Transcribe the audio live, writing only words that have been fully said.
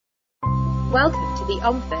Welcome to the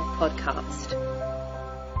OMFIF podcast.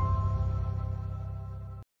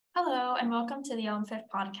 Hello, and welcome to the OMFIF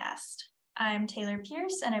podcast. I'm Taylor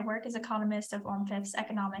Pearce, and I work as economist of OMFIF's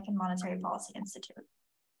Economic and Monetary Policy Institute.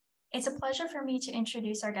 It's a pleasure for me to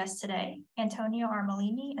introduce our guests today, Antonio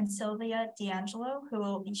Armellini and Silvia Dall'Angelo, who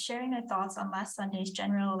will be sharing their thoughts on last Sunday's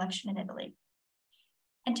general election in Italy.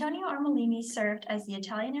 Antonio Armellini served as the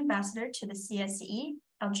Italian ambassador to the CSCE,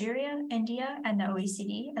 Algeria, India, and the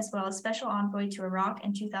OECD, as well as special envoy to Iraq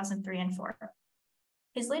in 2003 and 4.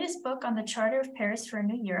 His latest book on the Charter of Paris for a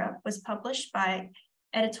New Europe was published by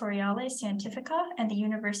Editoriale Scientifica and the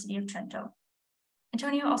University of Trento.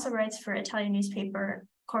 Antonio also writes for Italian newspaper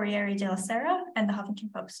Corriere della Sera and the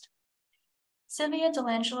Huffington Post. Silvia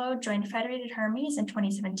Dall'Angelo joined Federated Hermes in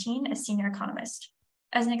 2017 as senior economist.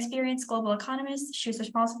 As an experienced global economist, she was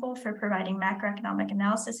responsible for providing macroeconomic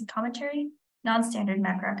analysis and commentary, non-standard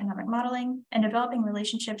macroeconomic modeling, and developing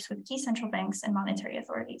relationships with key central banks and monetary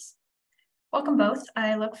authorities. Welcome both.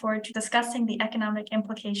 I look forward to discussing the economic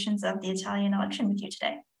implications of the Italian election with you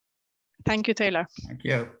today. Thank you, Taylor. Thank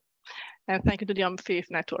you. And thank you to the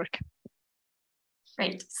OMFIF network.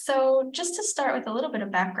 Great. So just to start with a little bit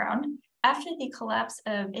of background, after the collapse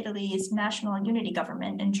of Italy's national unity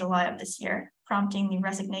government in July of this year, prompting the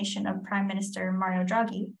resignation of Prime Minister Mario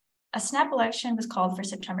Draghi, a snap election was called for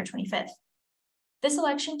September 25th. This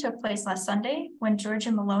election took place last Sunday when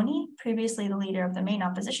Giorgia Meloni, previously the leader of the main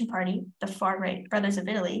opposition party, the far-right Brothers of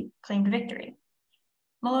Italy, claimed victory.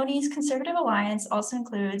 Meloni's Conservative alliance also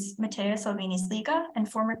includes Matteo Salvini's Lega and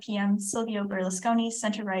former PM Silvio Berlusconi's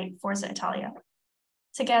center-right Forza Italia.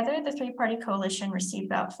 Together, the three-party coalition received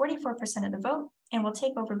about 44% of the vote and will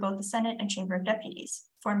take over both the Senate and Chamber of Deputies,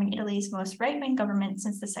 forming Italy's most right-wing government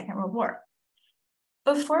since the Second World War.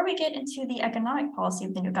 Before we get into the economic policy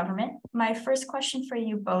of the new government, my first question for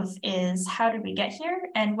you both is, how did we get here,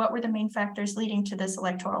 and what were the main factors leading to this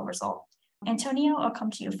electoral result? Antonio, I'll come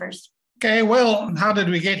to you first. Okay, well, how did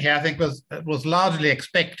we get here? I think it was largely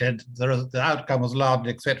expected. The outcome was largely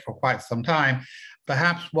expected for quite some time.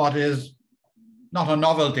 Perhaps what is not a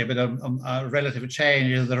novelty, but a relative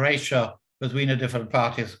change is the ratio between the different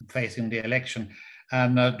parties facing the election.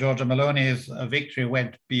 And Giorgia Meloni's victory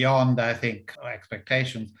went beyond, I think,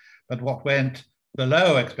 expectations. But what went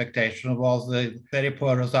below expectation was the very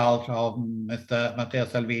poor result of Mr. Matteo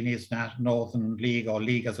Salvini's Northern League, or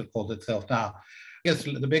League as it calls itself now.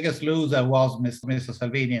 The biggest loser was Mr.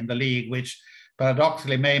 Salvini in the League, which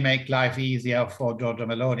paradoxically may make life easier for Giorgia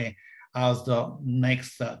Meloni as the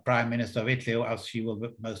next Prime Minister of Italy, as she will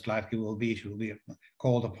most likely will be. She will be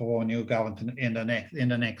called upon new government in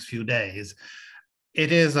the next few days.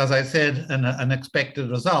 It is, as I said, an expected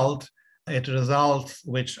result. It results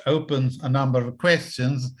which opens a number of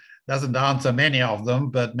questions, doesn't answer many of them,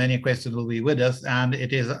 but many questions will be with us, and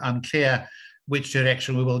it is unclear which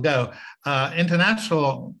direction we will go.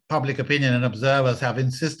 International public opinion and observers have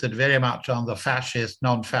insisted very much on the fascist,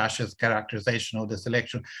 non-fascist characterization of this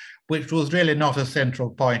election, which was really not a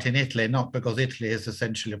central point in Italy, not because Italy is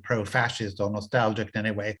essentially pro-fascist or nostalgic in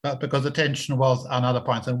any way, but because attention was on other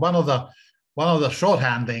points. And one of the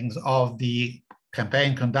shorthandings of the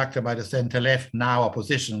campaign conducted by the center-left, now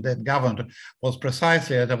opposition, then government, was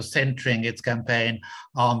precisely that of centering its campaign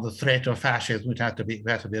on the threat of fascism, which had to be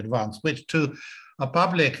advanced, which to a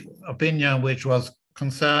public opinion which was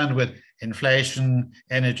concerned with inflation,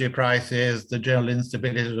 energy prices, the general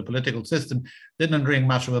instability of the political system, didn't ring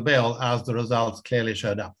much of a bell, as the results clearly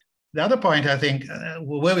showed up. The other point, I think,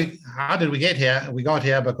 how did we get here? We got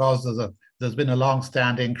here because there's been a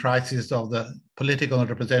long-standing crisis of the political and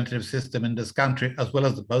representative system in this country, as well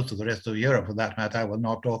as most of the rest of Europe, for that matter. I will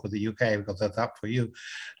not talk of the UK because that's up for you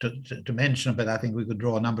to mention, but I think we could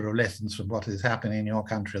draw a number of lessons from what is happening in your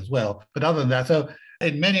country as well. But other than that, so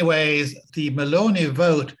in many ways, the Meloni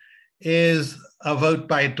vote is a vote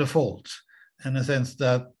by default, in the sense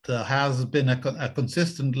that there has been a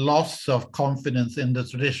consistent loss of confidence in the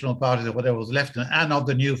traditional parties of whatever was left, and of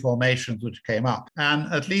the new formations which came up.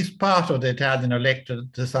 And at least part of the Italian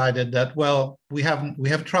electorate decided that, well, we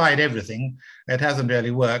have tried everything. It hasn't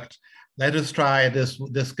really worked. Let us try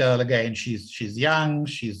this girl again. She's young,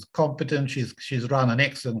 she's competent, she's run an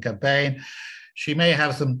excellent campaign. She may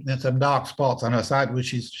have some dark spots on her side, which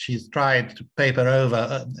she's tried to paper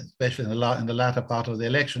over, especially in the latter part of the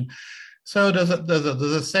election. So there's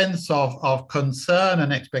a sense of concern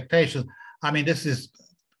and expectation. I mean, this is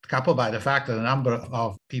coupled by the fact that a number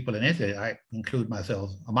of people in Italy, I include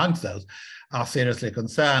myself amongst those, are seriously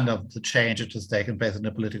concerned of the change that has taken place in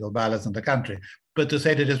the political balance in the country. But to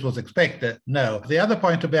say that this was expected, no. The other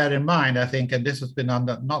point to bear in mind, I think, and this has been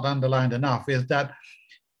not underlined enough, is that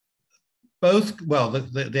both, well,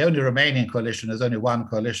 the only remaining coalition is only one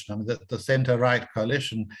coalition. I mean, the center-right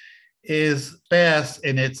coalition is sparse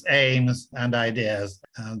in its aims and ideas.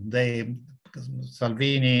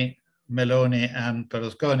 Salvini, Meloni, and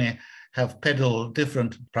Berlusconi have peddled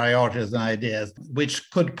different priorities and ideas, which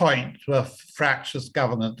could point to a fractious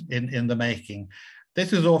government in the making.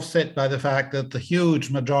 This is offset by the fact that the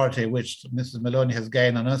huge majority which Mrs. Meloni has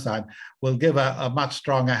gained on her side will give a much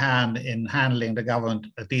stronger hand in handling the government,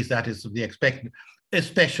 at least that is to be expected,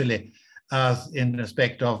 especially in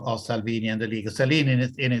respect of Salvini and the League. Salvini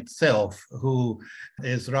in itself, who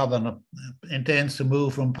is rather intends to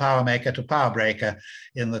move from power maker to power breaker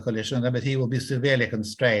in the coalition, but he will be severely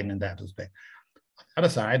constrained in that respect. On the other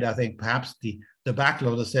side, I think perhaps the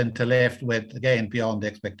battle of the centre-left went again beyond the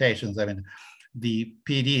expectations. I mean, the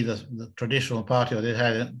PD, the traditional party of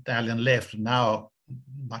the Italian left, now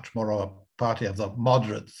much more of a party of the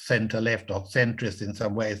moderate centre-left or centrist in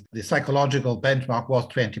some ways. The psychological benchmark was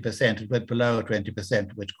 20%. It went below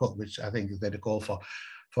 20%, which I think is going to call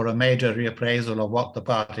for a major reappraisal of what the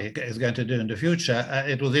party is going to do in the future.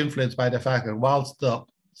 It was influenced by the fact that whilst the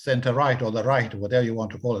centre-right or the right, or whatever you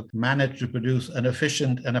want to call it, managed to produce an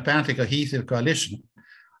efficient and apparently cohesive coalition,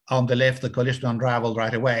 on the left, the coalition unraveled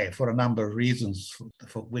right away for a number of reasons,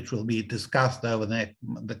 for which will be discussed over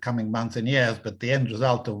the coming months and years, but the end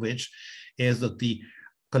result of which is that the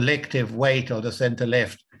collective weight of the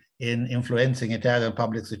center-left in influencing Italian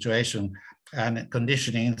public situation and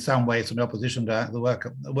conditioning in some ways in opposition to the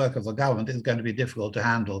work of the government is going to be difficult to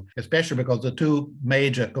handle, especially because the two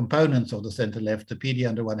major components of the center-left, the PD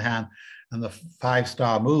on the one hand and the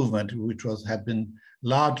five-star movement, which had been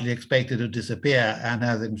largely expected to disappear and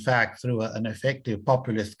has in fact, through an effective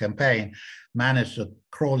populist campaign, managed to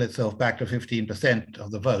crawl itself back to 15% of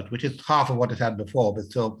the vote, which is half of what it had before, but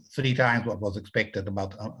still 3 times what was expected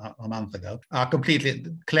about a month ago, are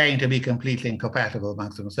claim to be completely incompatible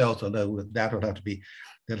amongst themselves, although that will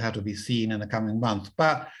have to be seen in the coming months.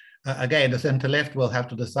 But again, the centre-left will have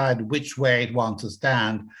to decide which way it wants to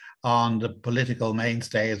stand on the political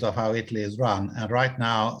mainstays of how Italy is run. And right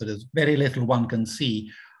now, there's very little one can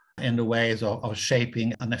see in the ways of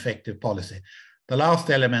shaping an effective policy. The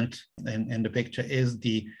last element in the picture is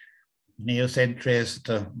the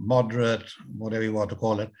neo-centrist, moderate, whatever you want to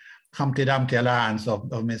call it, Humpty Dumpty alliance of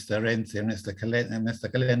Mr. Renzi and Mr.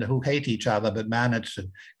 Calenda, who hate each other but managed to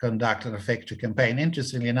conduct an effective campaign.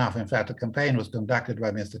 Interestingly enough, in fact, the campaign was conducted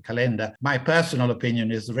by Mr. Calenda. My personal opinion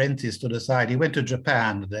is Renzi stood aside. He went to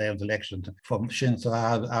Japan the day of the election for Shinzo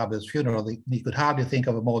Abe's funeral. He could hardly think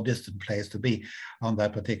of a more distant place to be on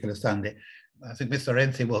that particular Sunday. I think Mr.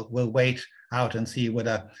 Renzi will wait out and see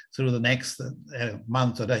whether through the next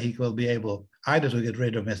month or that he will be able either to get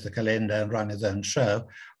rid of Mr. Calenda and run his own show,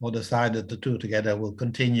 or decide that the two together will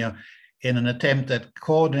continue in an attempt at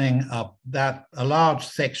cornering up a large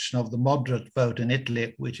section of the moderate vote in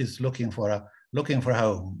Italy, which is looking for a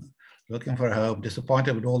home,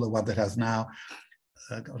 disappointed with all the what it has now.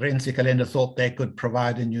 Renzi Calenda thought they could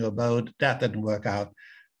provide a new abode. That didn't work out,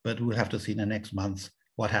 but we'll have to see in the next months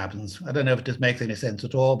what happens. I don't know if this makes any sense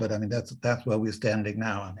at all, but I mean, that's where we're standing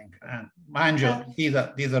now, I think. And mind you, these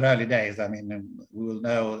are early days. I mean, we will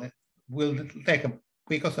know, we'll take a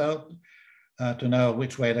week or so to know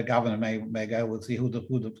which way the government may go. We'll see who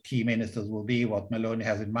the key ministers will be, what Meloni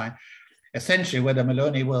has in mind. Essentially, whether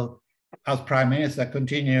Meloni will, as Prime Minister,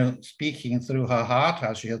 continue speaking through her heart,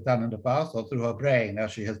 as she has done in the past, or through her brain,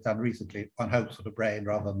 as she has done recently. One hopes for the brain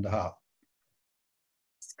rather than the heart.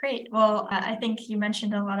 Great. Well, I think you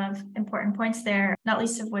mentioned a lot of important points there, not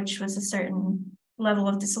least of which was a certain level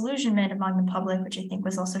of disillusionment among the public, which I think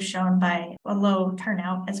was also shown by a low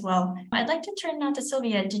turnout as well. I'd like to turn now to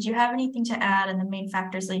Silvia. Did you have anything to add on the main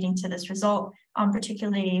factors leading to this result,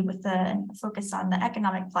 particularly with the focus on the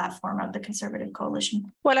economic platform of the Conservative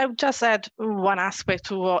coalition? Well, I would just add one aspect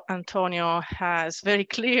to what Antonio has very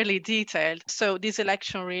clearly detailed. So this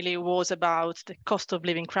election really was about the cost of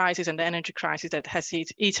living crisis and the energy crisis that has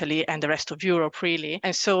hit Italy and the rest of Europe, really.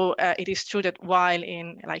 And so it is true that while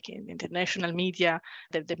in international media,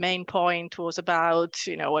 the main point was about,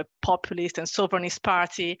 a populist and sovereignist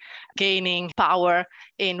party gaining power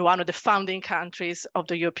in one of the founding countries of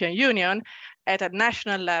the European Union, at a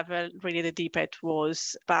national level, really the debate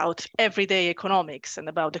was about everyday economics and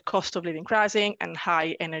about the cost of living rising and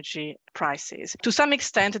high energy prices. To some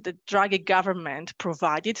extent, the Draghi government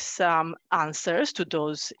provided some answers to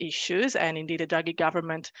those issues. And indeed, the Draghi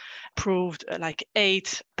government proved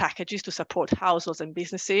 8 packages to support households and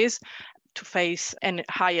businesses, to face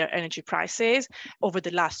higher energy prices over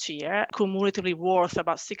the last year, cumulatively worth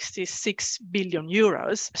about 66 billion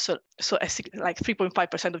euros. So like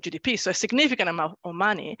 3.5% of GDP, so a significant amount of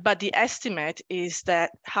money. But the estimate is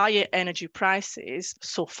that higher energy prices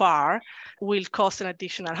so far will cost an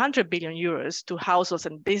additional 100 billion euros to households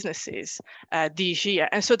and businesses this year.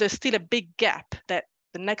 And so there's still a big gap that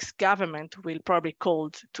the next government will probably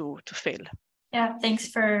called to fill. Yeah, thanks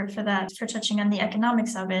for that, for touching on the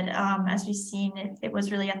economics of it. As we've seen, it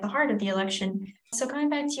was really at the heart of the election. So coming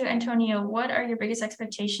back to you, Antonio, what are your biggest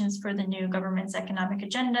expectations for the new government's economic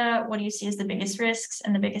agenda? What do you see as the biggest risks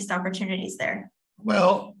and the biggest opportunities there?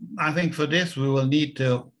 Well, I think for this, we will need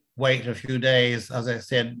to wait a few days. As I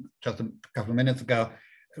said just a couple of minutes ago,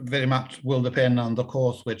 very much will depend on the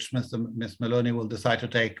course which Ms. Meloni will decide to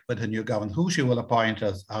take with her new government, who she will appoint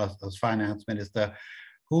as finance minister,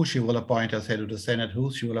 who she will appoint as head of the Senate, who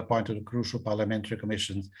she will appoint to the crucial parliamentary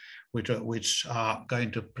commissions, which are going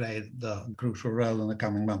to play the crucial role in the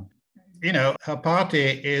coming month. You know, her party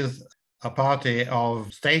is a party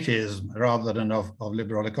of statism rather than of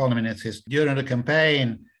liberal economy in its history. During the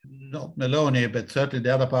campaign, not Meloni, but certainly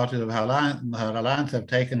the other parties of her alliance have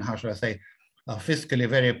taken, how should I say, a fiscally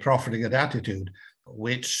very profligate attitude,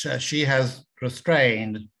 which she has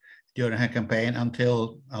restrained during her campaign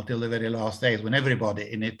until the very last days, when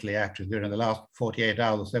everybody in Italy, actually during the last 48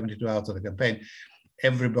 hours or 72 hours of the campaign,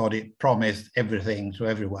 everybody promised everything to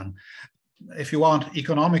everyone. If you want,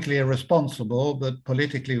 economically responsible, but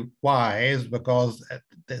politically wise, because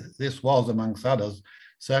this was, amongst others,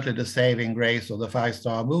 certainly the saving grace of the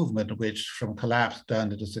five-star movement, which from collapse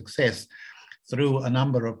turned into success through a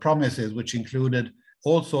number of promises, which included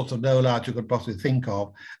all sorts of dole-outs you could possibly think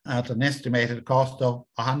of at an estimated cost of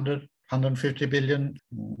 150 billion,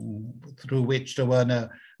 through which there were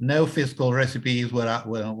no fiscal recipes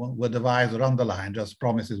were devised or underlined, just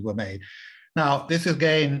promises were made. Now, this is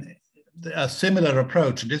again a similar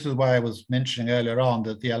approach. This is why I was mentioning earlier on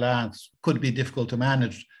that the alliance could be difficult to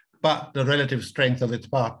manage, but the relative strength of its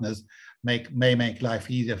partners may make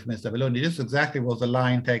life easier for Mr. Meloni. This exactly was the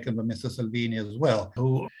line taken by Mr. Salvini as well,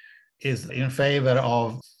 who is in favor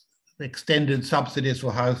of extended subsidies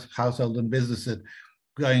for households and businesses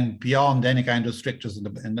going beyond any kind of strictures in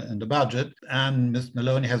the budget. And Ms.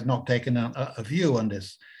 Meloni has not taken a view on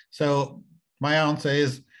this. So my answer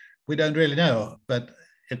is, we don't really know. But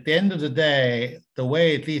at the end of the day, the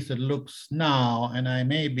way at least it looks now, and I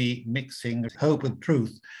may be mixing hope with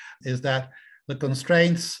truth, is that the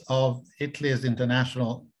constraints of Italy's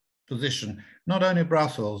international position, not only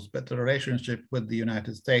Brussels, but the relationship with the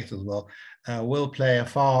United States as well, will play a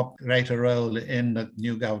far greater role in the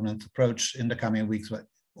new government's approach in the coming weeks.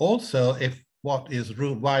 Also, if what is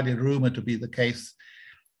widely rumored to be the case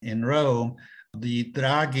in Rome, the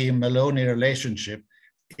Draghi-Meloni relationship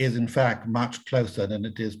is in fact much closer than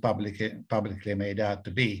it is publicly made out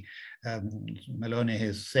to be. Meloni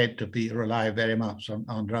is said to rely very much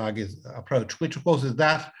on Draghi's approach, which of course is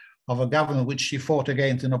that of a government which she fought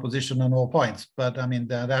against in opposition on all points. But I mean,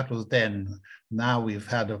 that was then. Now we've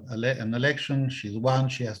had an election, she's won,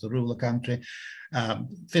 she has to rule the country.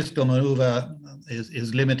 Fiscal maneuver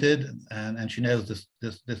is limited, and she knows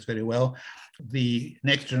this very well. The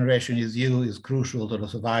next generation EU is crucial to the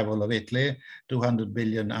survival of Italy. 200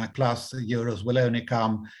 billion plus euros will only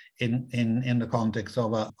come in the context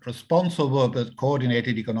of a responsible but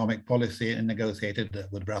coordinated economic policy and negotiated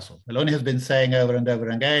with Brussels. Meloni has been saying over and over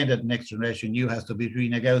again that next generation EU has to be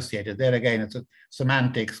renegotiated. There again,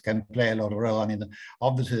 semantics can play a lot of role. I mean,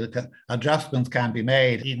 obviously adjustments can be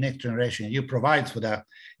made. Next generation EU provides for that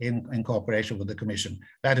in cooperation with the Commission.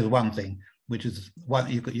 That is one thing, which is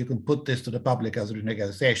what you can put this to the public as a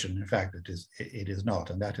renegotiation. In fact, it is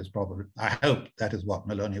not, and that is probably, I hope that is what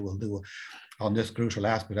Meloni will do on this crucial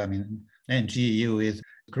aspect. I mean, NGEU is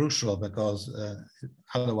crucial because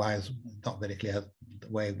otherwise not very clear the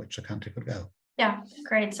way in which a country could go. Yeah,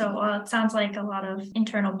 great. So it sounds like a lot of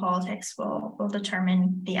internal politics will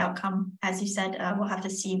determine the outcome. As you said, we'll have to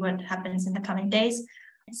see what happens in the coming days.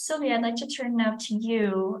 Silvia, I'd like to turn now to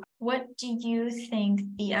you. What do you think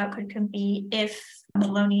the outcome can be if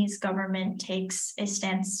Meloni's government takes a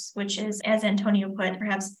stance which is, as Antonio put,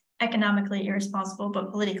 perhaps economically irresponsible,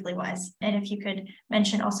 but politically wise? And if you could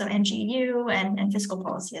mention also NGEU and fiscal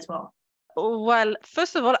policy as well. Well,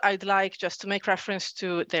 first of all, I'd like just to make reference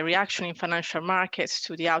to the reaction in financial markets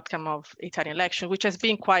to the outcome of Italian election, which has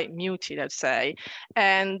been quite muted, I'd say.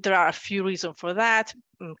 And there are a few reasons for that.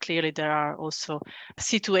 Clearly, there are also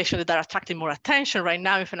situations that are attracting more attention right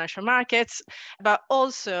now in financial markets. But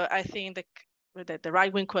also, I think the the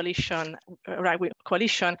right-wing coalition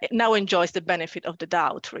now enjoys the benefit of the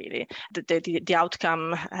doubt, really. The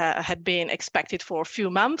outcome had been expected for a few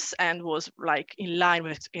months and was in line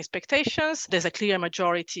with expectations. There's a clear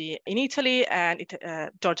majority in Italy, and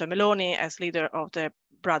Giorgia Meloni, as leader of the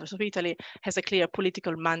Brothers of Italy, has a clear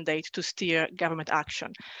political mandate to steer government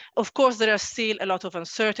action. Of course, there are still a lot of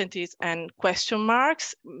uncertainties and question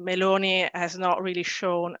marks. Meloni has not really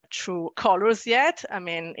shown true colors yet. I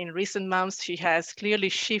mean, in recent months, she has clearly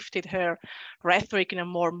shifted her rhetoric in a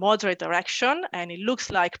more moderate direction, and it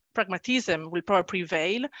looks like pragmatism will probably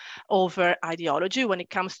prevail over ideology when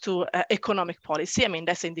it comes to economic policy. I mean,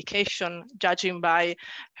 that's an indication, judging by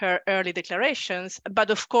her early declarations.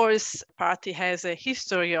 But of course, the party has a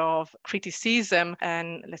history of criticism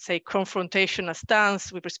and, let's say, confrontational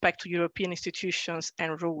stance with respect to European institutions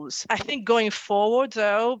and rules. I think going forward,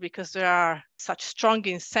 though, because there are such strong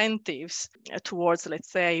incentives towards,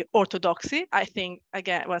 let's say, orthodoxy, I think,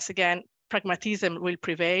 once again, pragmatism will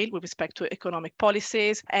prevail with respect to economic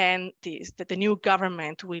policies, and that the new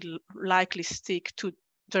government will likely stick to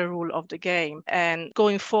the rule of the game. And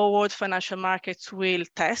going forward, financial markets will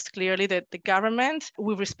test clearly the government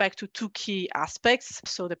with respect to two key aspects.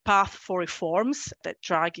 So the path for reforms that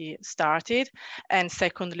Draghi started, and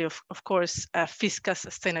secondly, of course, fiscal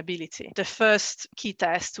sustainability. The first key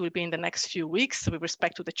test will be in the next few weeks with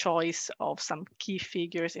respect to the choice of some key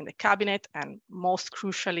figures in the cabinet, and most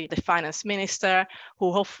crucially, the finance minister,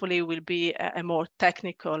 who hopefully will be a more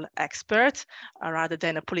technical expert rather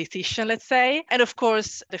than a politician, let's say. And of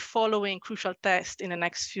course, the following crucial test in the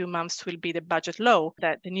next few months will be the budget law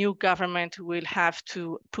that the new government will have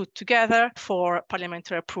to put together for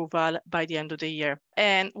parliamentary approval by the end of the year.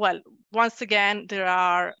 And well, once again, there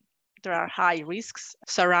are high risks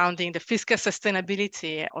surrounding the fiscal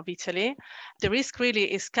sustainability of Italy. The risk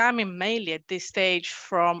really is coming mainly at this stage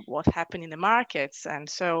from what happened in the markets. And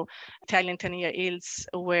so Italian 10-year yields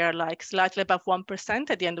were slightly above 1%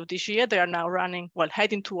 at the end of this year. They are now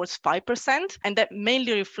heading towards 5%. And that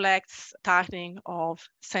mainly reflects tightening of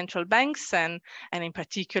central banks and in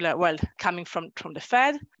particular, coming from the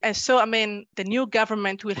Fed. And so, I mean, the new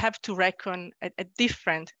government will have to reckon a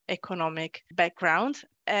different economic background.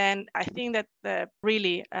 And I think that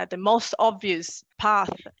the most obvious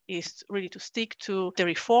path is really to stick to the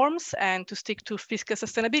reforms and to stick to fiscal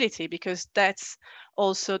sustainability, because that's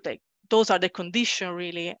also those are the conditions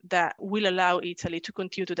really that will allow Italy to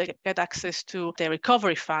continue to get access to the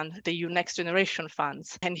recovery fund, the EU Next Generation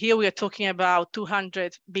funds. And here we are talking about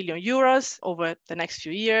 200 billion euros over the next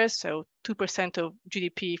few years, so 2% of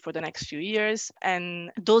GDP for the next few years.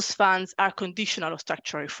 And those funds are conditional on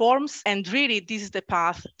structural reforms. And really, this is the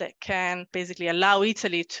path that can basically allow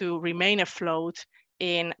Italy to remain afloat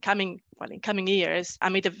in coming years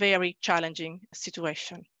amid a very challenging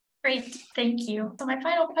situation. Great, thank you. So my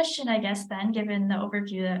final question, I guess then, given the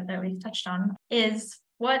overview that we've touched on, is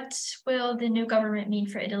what will the new government mean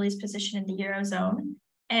for Italy's position in the Eurozone?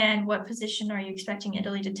 And what position are you expecting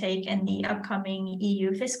Italy to take in the upcoming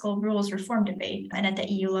EU fiscal rules reform debate and at the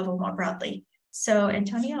EU level more broadly? So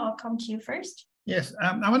Antonio, I'll come to you first. Yes,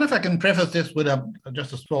 I wonder if I can preface this with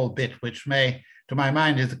just a small bit, which may, to my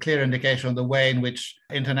mind, is a clear indication of the way in which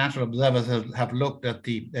international observers have looked at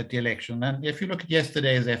the election. And if you look at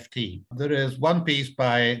yesterday's FT, there is one piece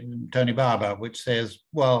by Tony Barber which says,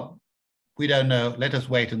 well, we don't know, let us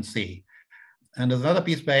wait and see. And there's another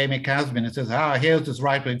piece by Amy Casmin that says, here's this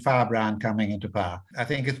right-wing firebrand coming into power. I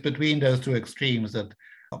think it's between those two extremes that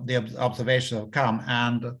the observations have come,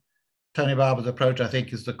 and Tony Barber's approach, I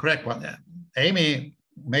think, is the correct one. Amy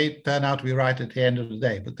may turn out to be right at the end of the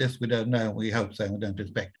day, but this we don't know. We hope so, we don't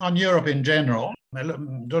expect. On Europe in general,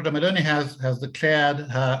 Giorgia Meloni has declared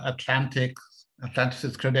her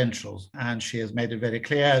Atlanticist credentials, and she has made it very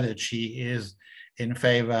clear that she is in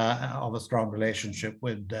favor of a strong relationship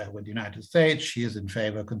with the United States. She is in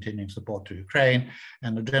favor of continuing support to Ukraine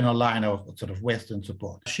and a general line of sort of Western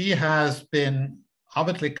support. She has been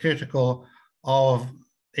obviously critical of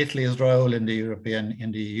Italy's role in the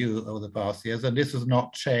EU over the past years, and this has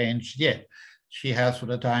not changed yet. She has, for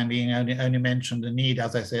the time being, only mentioned the need,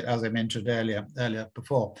 as I mentioned earlier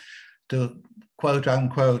before, to quote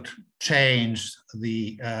unquote change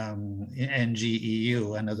the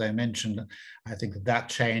NGEU. And as I mentioned, I think that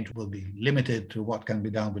change will be limited to what can be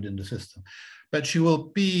done within the system. But she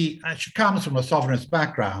comes from a sovereignist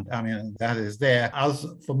background. I mean, that is there. As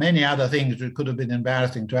for many other things that could have been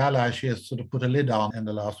embarrassing to allies, she has sort of put a lid on in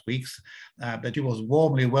the last weeks. But she was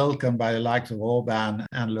warmly welcomed by the likes of Orban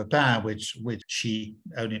and Le Pen, which she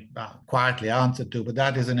only quietly answered to. But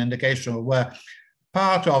that is an indication of where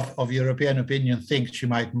part of European opinion thinks she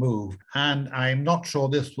might move. And I'm not sure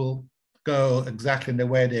this will go exactly in the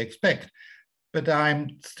way they expect. But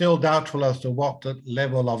I'm still doubtful as to what the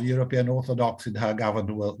level of European orthodoxy her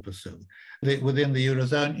government will pursue. Within the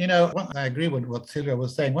Eurozone, I agree with what Silvia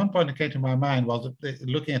was saying. One point that came to my mind was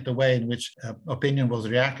looking at the way in which opinion was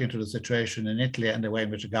reacting to the situation in Italy and the way in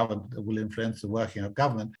which the government will influence the working of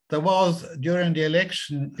government. There was, during the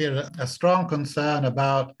election period, a strong concern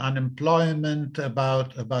about unemployment,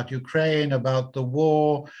 about Ukraine, about the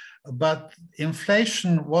war, but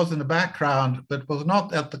inflation was in the background, but was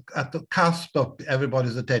not at the cusp of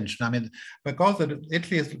everybody's attention. I mean, because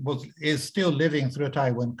Italy is still living through a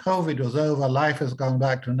time when COVID was over, life has gone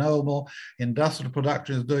back to normal, industrial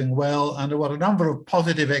production is doing well, and there were a number of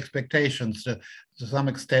positive expectations to some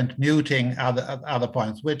extent muting other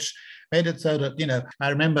points, which made it so that, I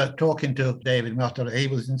remember talking to David Motter, he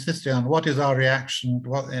was insisting on what is our reaction,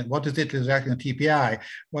 what is Italy's reaction to TPI?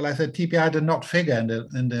 Well, I said TPI did not figure in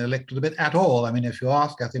the electoral debate at all. I mean, if you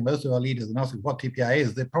ask, I think most of our leaders and ask what TPI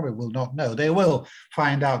is, they probably will not know. They will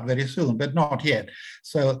find out very soon, but not yet.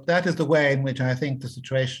 So that is the way in which I think the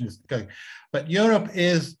situation is going. But Europe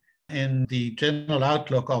is, in the general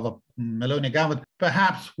outlook of a Meloni government,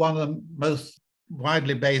 perhaps one of the most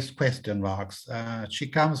widely based question marks. She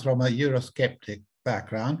comes from a Eurosceptic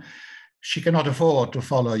background. She cannot afford to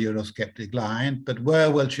follow a Eurosceptic line, but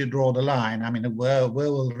where will she draw the line? I mean, where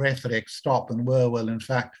will rhetoric stop and where will, in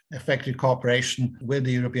fact, effective cooperation with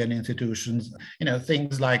the European institutions,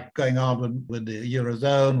 things like going on with the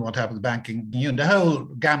Eurozone, what happens with banking union, the whole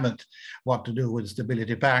gamut, what to do with the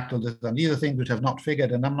Stability Pact, and these are things which have not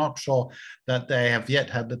figured, and I'm not sure that they have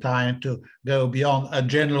yet had the time to go beyond a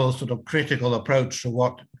general sort of critical approach to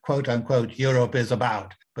what, quote unquote, Europe is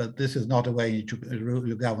about. But this is not a way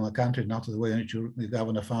you govern a country, not the way in which you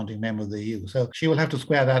govern a founding member of the EU. So she will have to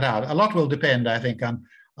square that out. A lot will depend, I think,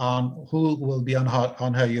 on who will be on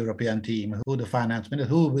her European team, who the finance minister,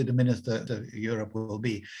 who the minister of Europe will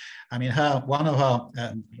be. I mean, one of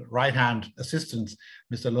her right-hand assistants,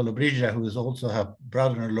 Mr. Lollobrigida, who is also her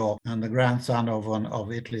brother-in-law and the grandson of one of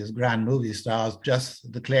Italy's grand movie stars, just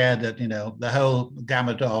declared that, the whole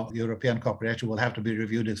gamut of European cooperation will have to be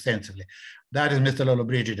reviewed extensively. That is Mr.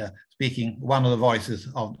 Lollobrigida speaking, one of the voices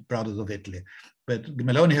of Brothers of Italy. But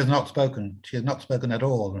Meloni has not spoken. She has not spoken at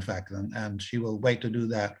all, in fact, and she will wait to do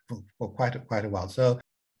that for quite a while. So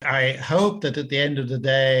I hope that at the end of the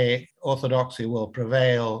day, orthodoxy will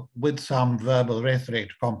prevail with some verbal rhetoric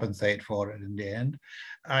to compensate for it in the end.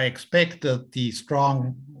 I expect that the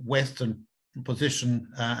strong Western position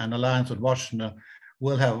and alliance with Washington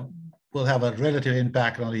will have a relative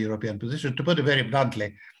impact on the European position. To put it very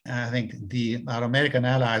bluntly, I think our American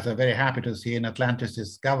allies are very happy to see an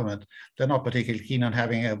Atlanticist government. They're not particularly keen on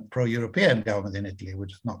having a pro-European government in Italy,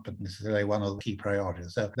 which is not necessarily one of the key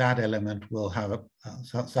priorities. So that element will have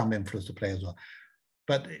some influence to play as well.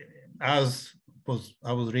 But as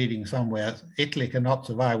I was reading somewhere, Italy cannot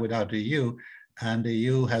survive without the EU, and the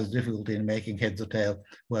EU has difficulty in making heads or tail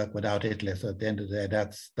work without Italy. So at the end of the day,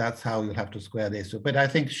 that's how you'll have to square this. But I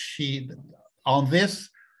think on this,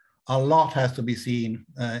 a lot has to be seen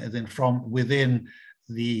from within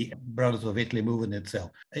the Brothers of Italy movement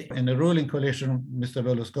itself. In the ruling coalition, Mr.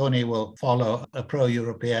 Berlusconi will follow a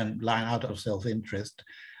pro-European line out of self-interest.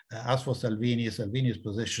 As for Salvini's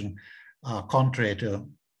position are contrary to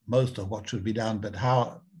most of what should be done, but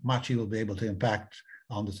how much he will be able to impact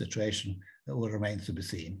on the situation will remain to be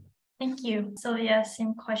seen. Thank you. Silvia,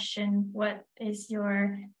 same question. What is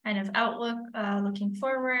your kind of outlook looking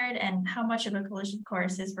forward, and how much of a collision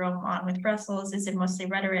course is Rome on with Brussels? Is it mostly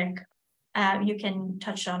rhetoric? You can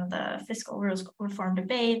touch on the fiscal rules reform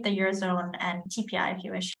debate, the Eurozone, and TPI if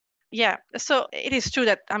you wish. Yeah, so it is true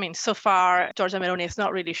that, so far, Giorgia Meloni has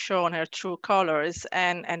not really shown her true colors,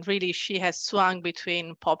 and really she has swung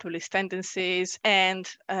between populist tendencies and,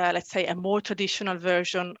 let's say, a more traditional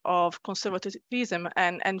version of conservatism.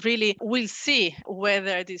 And really, we'll see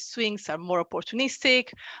whether these swings are more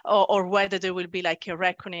opportunistic or whether there will be like a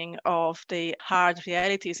reckoning of the hard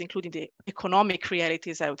realities, including the economic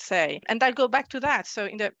realities, I would say. And I'll go back to that. So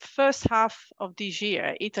in the first half of this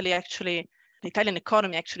year, the Italian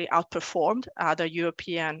economy actually outperformed other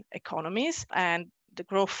European economies, and the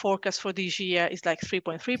growth forecast for this year is like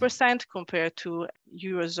 3.3% compared to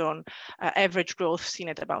Eurozone average growth seen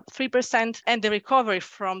at about 3%. And the recovery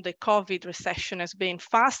from the COVID recession has been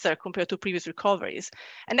faster compared to previous recoveries.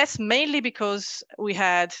 And that's mainly because we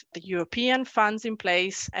had the European funds in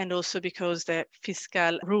place, and also because the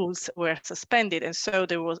fiscal rules were suspended. And so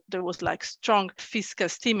there was like strong fiscal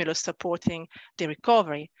stimulus supporting the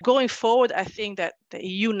recovery. Going forward, I think that the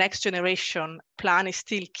EU Next Generation plan is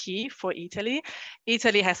still key for Italy.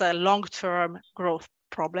 Italy has a long-term growth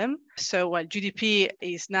problem. So while GDP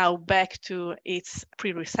is now back to its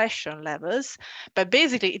pre-recession levels, but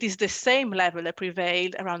basically it is the same level that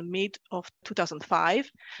prevailed around mid of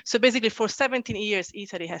 2005. So basically for 17 years,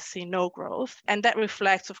 Italy has seen no growth. And that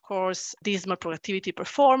reflects, of course, dismal productivity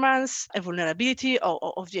performance, a vulnerability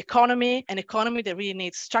of the economy, an economy that really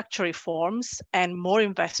needs structural reforms and more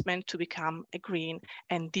investment to become a green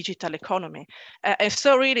and digital economy. And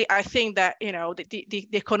so really, I think that, the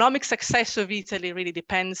economic success of Italy really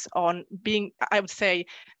depends on being, I would say,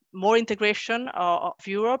 more integration of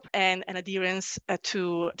Europe and an adherence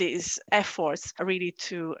to these efforts really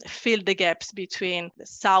to fill the gaps between the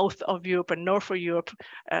south of Europe and north of Europe,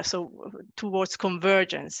 so towards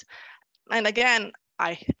convergence. And again,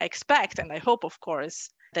 I expect and I hope, of course,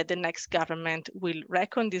 that the next government will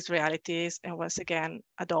reckon these realities and once again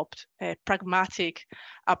adopt a pragmatic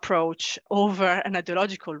approach over an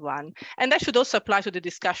ideological one. And that should also apply to the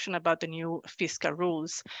discussion about the new fiscal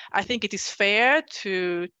rules. I think it is fair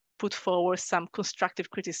to put forward some constructive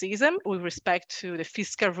criticism with respect to the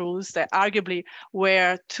fiscal rules that arguably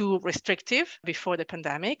were too restrictive before the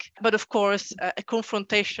pandemic. But of course, a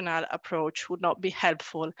confrontational approach would not be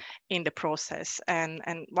helpful in the process. And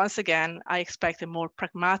once again, I expect a more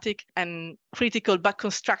pragmatic and critical but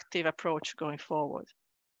constructive approach going forward.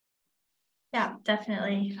 Yeah,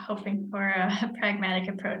 definitely hoping for a pragmatic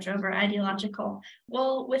approach over ideological.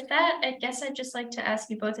 Well, with that, I guess I'd just like to ask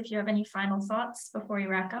you both if you have any final thoughts before we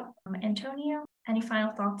wrap up. Antonio, any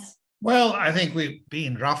final thoughts? Well, I think we've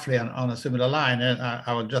been roughly on a similar line, and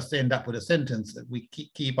I will just end up with a sentence that we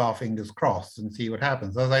keep our fingers crossed and see what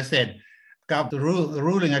happens. As I said,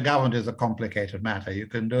 ruling a government is a complicated matter. You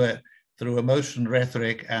can do it through emotion,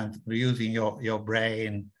 rhetoric, and using your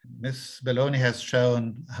brain. Ms. Meloni has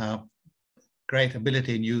shown her great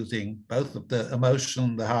ability in using both of the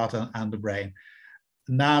emotion, the heart, and the brain.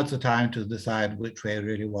 Now it's the time to decide which way we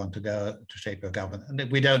really want to go to shape a government. And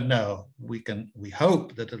we don't know. We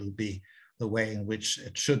hope that it'll be the way in which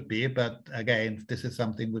it should be. But again, this is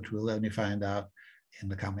something which we'll only find out in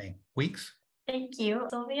the coming weeks. Thank you.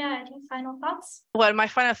 Silvia, any final thoughts? Well, my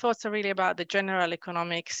final thoughts are really about the general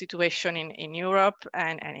economic situation in Europe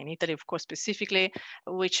and in Italy, of course, specifically,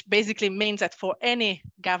 which basically means that for any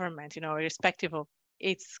government, irrespective of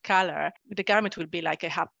its color, the government will be like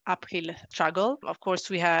a uphill struggle. Of course,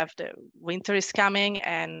 we have the winter is coming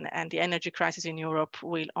and the energy crisis in Europe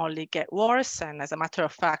will only get worse. And as a matter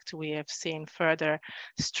of fact, we have seen further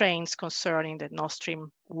strains concerning the Nord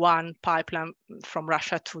Stream 1 pipeline from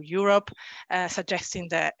Russia to Europe, suggesting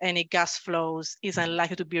that any gas flows is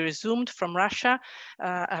unlikely to be resumed from Russia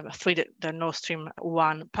through the Nord Stream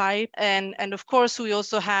 1 pipe. And of course, we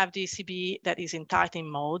also have the ECB that is in tightening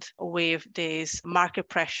mode with this market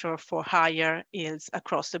pressure for higher yields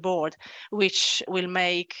across the board, which will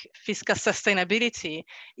make fiscal sustainability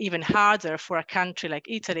even harder for a country like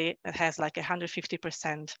Italy that has like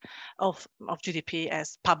 150% of GDP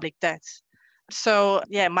as public debt. So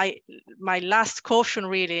yeah, my last caution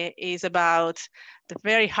really is about the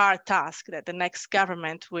very hard task that the next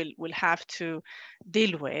government will have to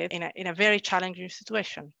deal with in a very challenging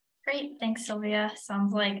situation. Great, thanks, Silvia.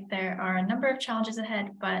 Sounds like there are a number of challenges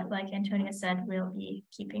ahead, but like Antonia said, we'll be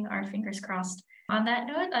keeping our fingers crossed. On that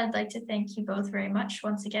note, I'd like to thank you both very much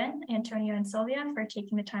once again, Antonio and Silvia, for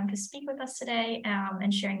taking the time to speak with us today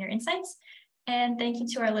and sharing your insights. And thank you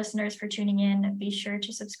to our listeners for tuning in. Be sure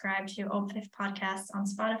to subscribe to OMFIF podcasts on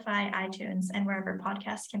Spotify, iTunes, and wherever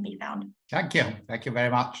podcasts can be found. Thank you. Thank you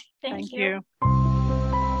very much. Thank you.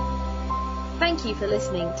 Thank you for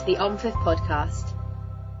listening to the OMFIF podcast.